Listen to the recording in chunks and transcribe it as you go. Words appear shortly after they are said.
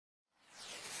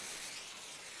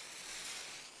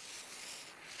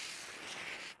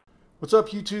What's up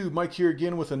YouTube? Mike here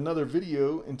again with another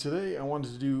video, and today I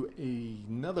wanted to do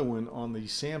another one on the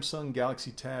Samsung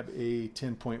Galaxy Tab A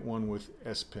 10.1 with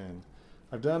S Pen.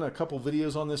 I've done a couple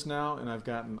videos on this now, and I've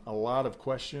gotten a lot of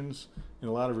questions and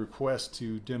a lot of requests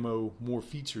to demo more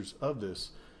features of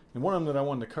this. And one of them that I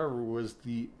wanted to cover was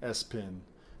the S Pen.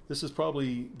 This is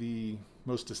probably the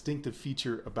most distinctive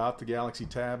feature about the Galaxy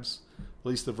Tabs, at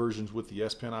least the versions with the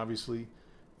S Pen obviously.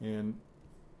 And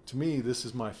to me, this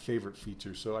is my favorite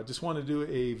feature. So I just want to do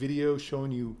a video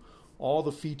showing you all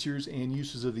the features and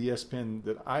uses of the S Pen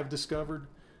that I've discovered.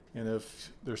 And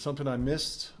if there's something I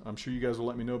missed, I'm sure you guys will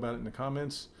let me know about it in the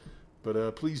comments.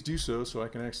 But please do so I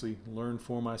can actually learn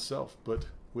for myself. But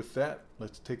with that,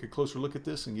 let's take a closer look at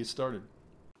this and get started.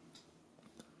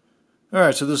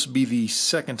 Alright, so this will be the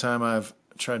second time I've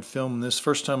tried filming this.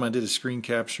 First time I did a screen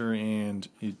capture and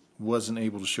it wasn't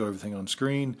able to show everything on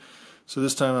screen. So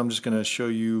this time I'm just going to show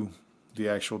you the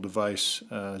actual device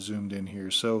zoomed in here.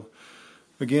 So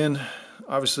again,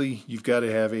 obviously you've got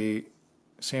to have a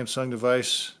Samsung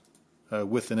device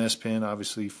with an S Pen,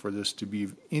 obviously, for this to be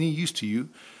of any use to you.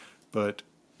 But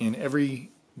in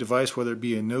every device, whether it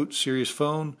be a Note series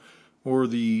phone or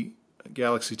the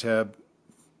Galaxy Tab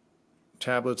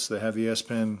tablets that have the S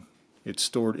Pen, it's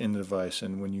stored in the device.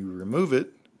 And when you remove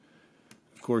it,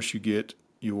 of course, you get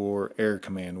your Air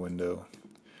Command window.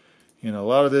 You know, a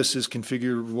lot of this is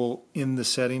configurable in the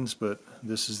settings, but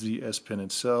this is the S Pen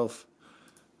itself.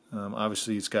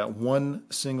 Obviously, it's got one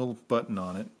single button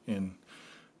on it, and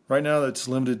right now that's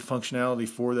limited functionality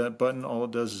for that button. All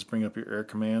it does is bring up your Air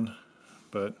Command,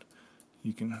 but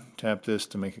you can tap this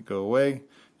to make it go away,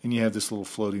 and you have this little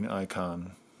floating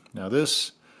icon. Now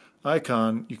this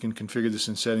icon, you can configure this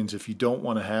in settings if you don't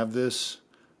want to have this.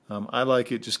 I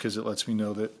like it just because it lets me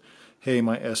know that, hey,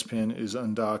 my S Pen is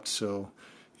undocked, so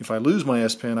if I lose my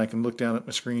S Pen, I can look down at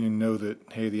my screen and know that,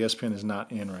 hey, the S Pen is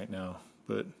not in right now.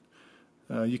 But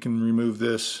you can remove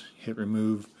this, hit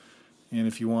remove, and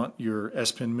if you want your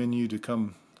S Pen menu to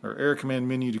come, or Air Command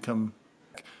menu to come,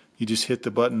 you just hit the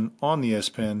button on the S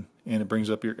Pen and it brings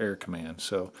up your Air Command.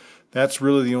 So that's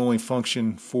really the only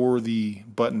function for the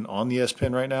button on the S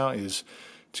Pen right now, is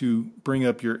to bring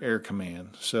up your Air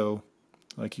Command. So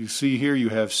like you see here, you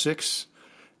have 6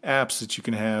 apps that you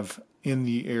can have in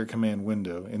the Air Command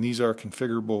window, and these are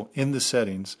configurable in the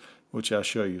settings, which I'll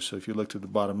show you. So if you look to the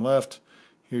bottom left,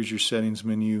 here's your settings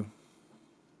menu,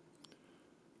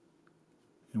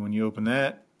 and when you open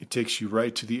that, it takes you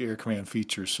right to the Air Command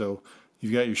feature. So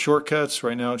you've got your shortcuts.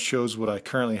 Right now it shows what I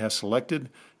currently have selected,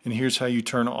 and here's how you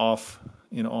turn off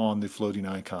and on the floating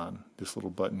icon, this little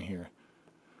button here.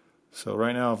 So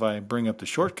right now if I bring up the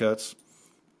shortcuts,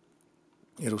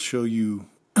 it'll show you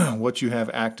what you have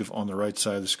active on the right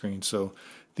side of the screen. So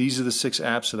these are the 6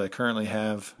 apps that I currently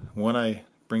have when I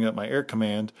bring up my Air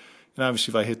Command, and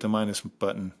obviously if I hit the minus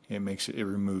button, it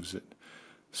removes it.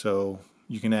 So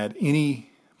you can add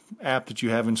any app that you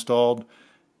have installed.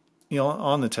 You know,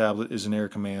 on the tablet is an Air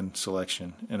Command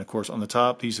selection, and of course on the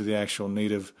top, these are the actual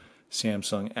native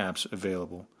Samsung apps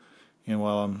available. And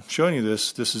while I'm showing you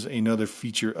this, this is another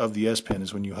feature of the S Pen,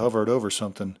 is when you hover it over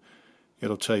something,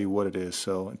 it'll tell you what it is.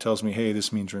 So it tells me, hey,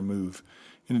 this means remove.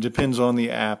 And it depends on the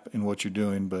app and what you're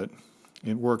doing, but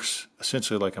it works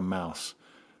essentially like a mouse.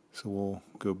 So we'll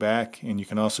go back, and you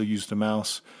can also use the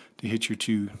mouse to hit your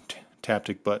 2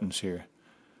 taptic buttons here.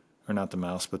 Or not the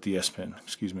mouse, but the S Pen,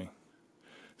 excuse me.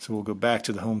 So we'll go back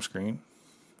to the home screen,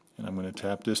 and I'm going to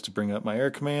tap this to bring up my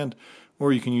Air Command,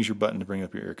 or you can use your button to bring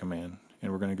up your Air Command.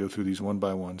 And we're going to go through these one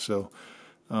by one. So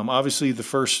obviously the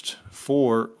first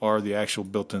 4 are the actual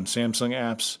built-in Samsung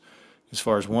apps. As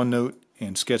far as OneNote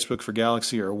and Sketchbook for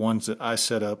Galaxy are ones that I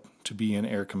set up to be in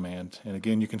Air Command. And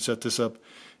again, you can set this up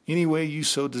any way you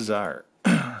so desire.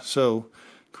 So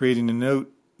creating a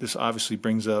note, this obviously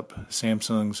brings up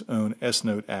Samsung's own S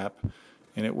Note app,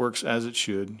 and it works as it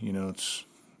should. You know,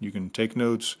 you can take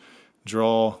notes,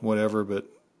 draw, whatever, but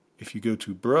if you go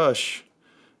to brush,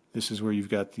 this is where you've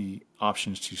got the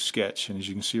options to sketch. And as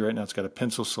you can see right now, it's got a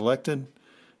pencil selected.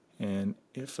 And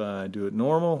if I do it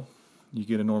normal, you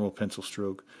get a normal pencil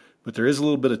stroke. But there is a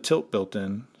little bit of tilt built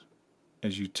in.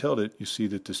 As you tilt it, you see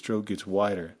that the stroke gets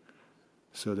wider.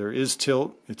 So there is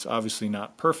tilt. It's obviously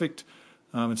not perfect.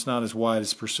 It's not as wide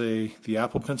as, per se, the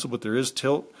Apple Pencil, but there is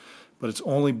tilt. But it's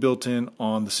only built in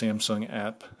on the Samsung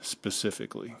app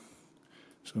specifically.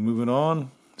 So moving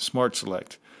on, Smart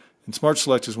Select. And Smart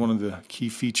Select is one of the key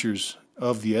features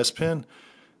of the S Pen.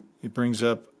 It brings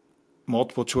up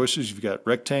multiple choices. You've got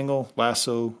rectangle,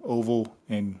 lasso, oval,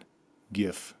 and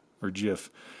GIF or GIF.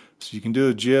 So you can do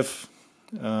a GIF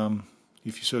if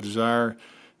you so desire.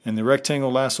 And the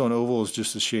rectangle, lasso, and oval is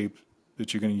just the shape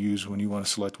that you're going to use when you want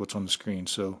to select what's on the screen.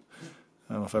 So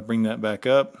if I bring that back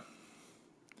up,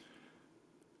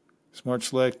 Smart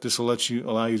Select, this will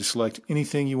allow you to select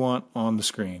anything you want on the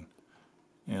screen.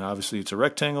 And obviously it's a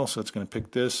rectangle, so it's going to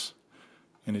pick this,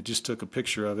 and it just took a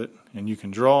picture of it, and you can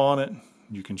draw on it,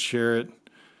 you can share it,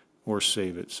 or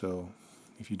save it. So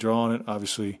if you draw on it,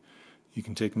 obviously you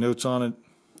can take notes on it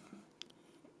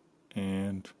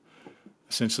and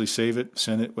essentially save it,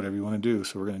 send it, whatever you want to do.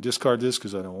 So we're going to discard this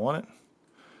because I don't want it.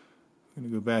 I'm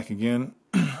going to go back again.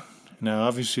 Now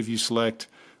obviously if you select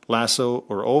lasso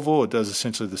or oval, it does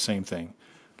essentially the same thing.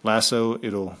 Lasso,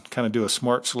 it'll kind of do a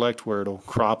smart select where it'll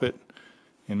crop it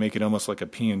and make it almost like a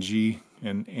PNG,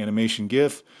 and animation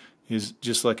GIF is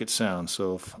just like it sounds.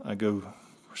 So if I go,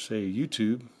 say,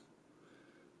 YouTube,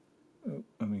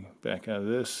 let me back out of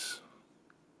this.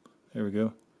 There we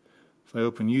go. If I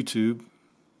open YouTube,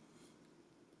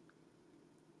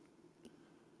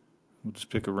 we'll just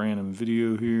pick a random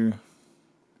video here.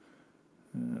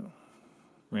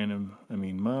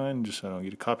 Mine, just so I don't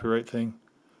get a copyright thing.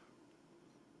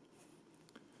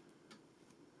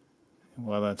 And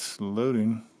while that's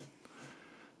loading,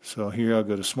 so here I'll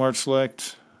go to Smart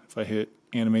Select. If I hit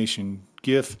Animation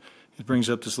GIF, it brings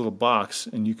up this little box,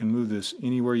 and you can move this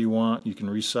anywhere you want. You can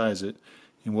resize it,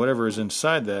 and whatever is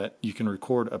inside that, you can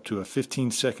record up to a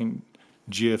 15-second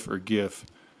GIF or GIF.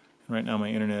 Right now my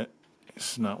internet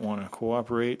is not wanting to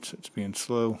cooperate, so it's being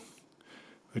slow.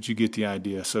 But you get the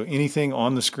idea. So anything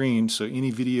on the screen, so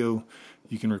any video,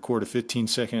 you can record a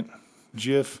 15-second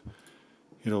GIF.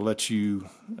 It'll let you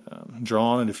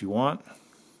draw on it if you want.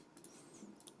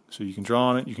 So you can draw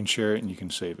on it, you can share it, and you can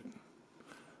save it.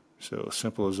 So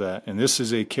simple as that. And this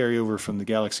is a carryover from the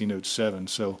Galaxy Note 7.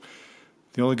 So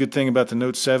the only good thing about the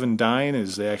Note 7 dying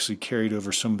is they actually carried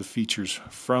over some of the features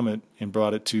from it and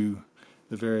brought it to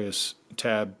the various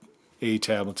Tab A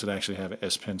tablets that actually have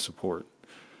S Pen support.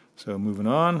 So moving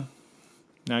on,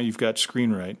 now you've got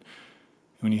screen write.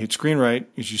 When you hit screen write,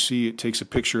 as you see, it takes a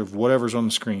picture of whatever's on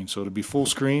the screen. So it'll be full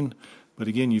screen, but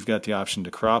again, you've got the option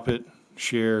to crop it,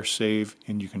 share, save,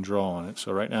 and you can draw on it.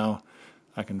 So right now,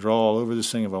 I can draw all over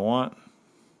this thing if I want,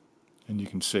 and you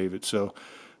can save it. So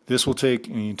this will take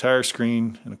the entire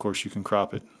screen, and of course you can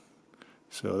crop it.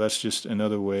 So that's just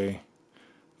another way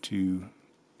to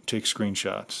take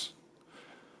screenshots.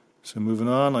 So moving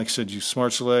on, like I said, you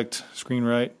Smart Select, screen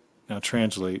write, now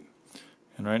translate.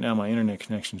 And right now my internet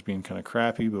connection is being kind of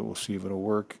crappy, but we'll see if it'll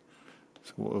work.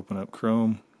 So we'll open up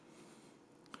Chrome.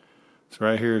 So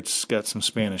right here it's got some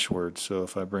Spanish words. So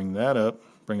if I bring that up,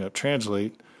 bring up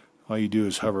translate, all you do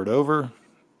is hover it over.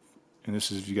 And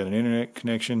this is if you got an internet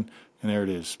connection, and there it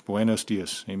is. Buenos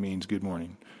dias. It means good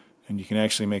morning. And you can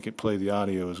actually make it play the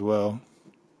audio as well.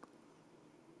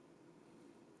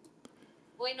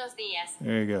 Buenos dias.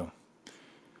 There you go.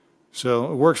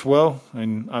 So it works well,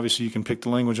 and obviously you can pick the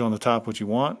language on the top what you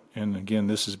want, and again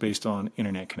this is based on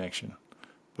internet connection,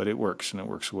 but it works, and it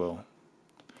works well.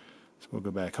 So we'll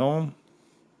go back home,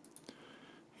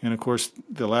 and of course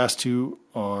the last two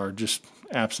are just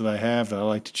apps that I have that I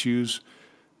like to choose,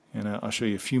 and I'll show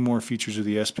you a few more features of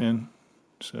the S Pen.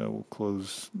 So we'll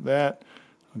close that.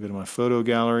 I'll go to my photo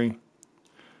gallery,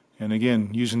 and again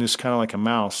using this kind of like a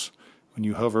mouse. When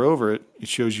you hover over it, it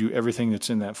shows you everything that's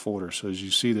in that folder. So as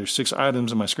you see, there's 6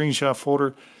 items in my screenshot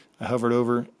folder. I hovered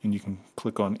over, and you can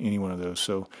click on any one of those.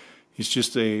 So it's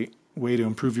just a way to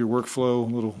improve your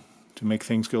workflow, to make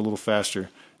things go a little faster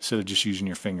instead of just using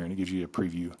your finger, and it gives you a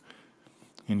preview.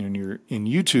 And when you're in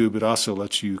YouTube, it also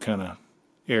lets you kind of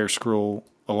air scroll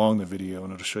along the video,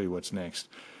 and it'll show you what's next.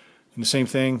 And the same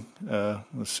thing,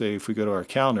 let's say if we go to our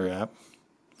calendar app,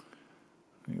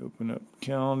 we open up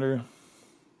calendar.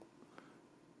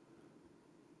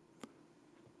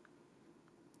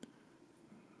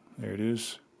 There it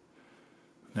is.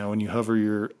 Now when you hover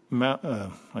your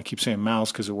I keep saying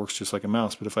mouse because it works just like a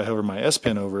mouse, but if I hover my S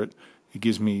Pen over it, it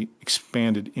gives me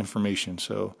expanded information.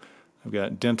 So I've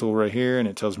got dental right here, and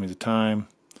it tells me the time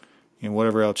and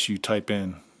whatever else you type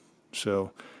in.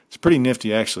 So it's pretty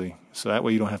nifty actually. So that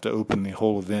way you don't have to open the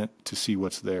whole event to see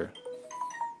what's there.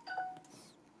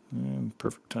 And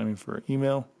perfect timing for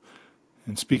email.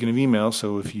 And speaking of email,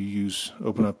 so if you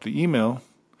open up the email,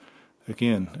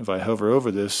 again, if I hover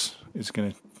over this, it's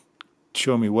going to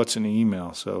show me what's in the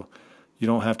email. So you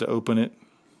don't have to open it.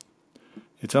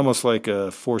 It's almost like a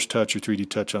Force Touch or 3D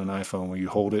Touch on an iPhone where you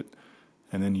hold it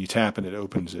and then you tap and it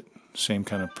opens it. Same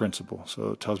kind of principle.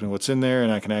 So it tells me what's in there,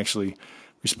 and I can actually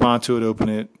respond to it, open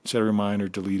it, set a reminder,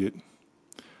 delete it.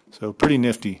 So pretty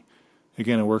nifty.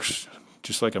 Again, it works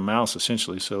just like a mouse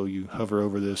essentially. So you hover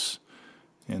over this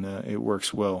and it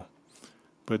works well.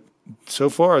 But so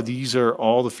far, these are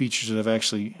all the features that I've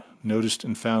actually noticed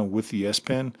and found with the S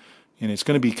Pen, and it's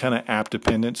going to be kind of app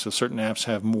dependent. So certain apps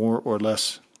have more or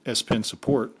less S Pen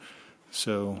support,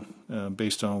 so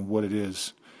based on what it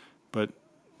is. But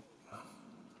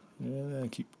yeah, I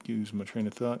keep losing my train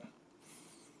of thought.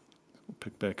 We'll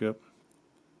pick back up.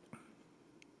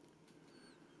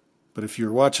 But if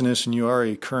you're watching this and you are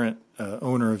a current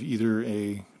owner of either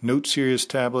a Note series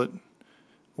tablet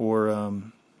or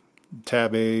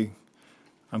Tab A,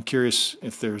 I'm curious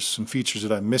if there's some features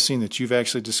that I'm missing that you've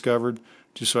actually discovered,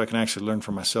 just so I can actually learn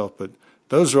for myself. But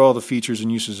those are all the features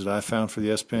and uses that I found for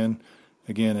the S Pen.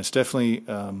 Again, it's definitely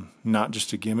not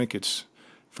just a gimmick. It's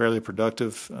fairly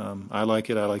productive. I like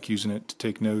it. I like using it to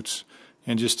take notes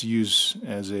and just to use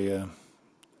as a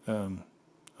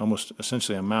almost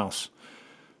essentially a mouse.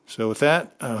 So with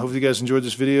that, hopefully you guys enjoyed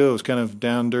this video. It was kind of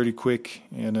down, dirty, quick,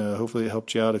 and hopefully it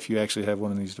helped you out if you actually have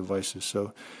one of these devices.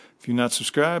 So if you're not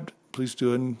subscribed, please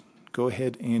go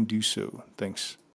ahead and do so. Thanks.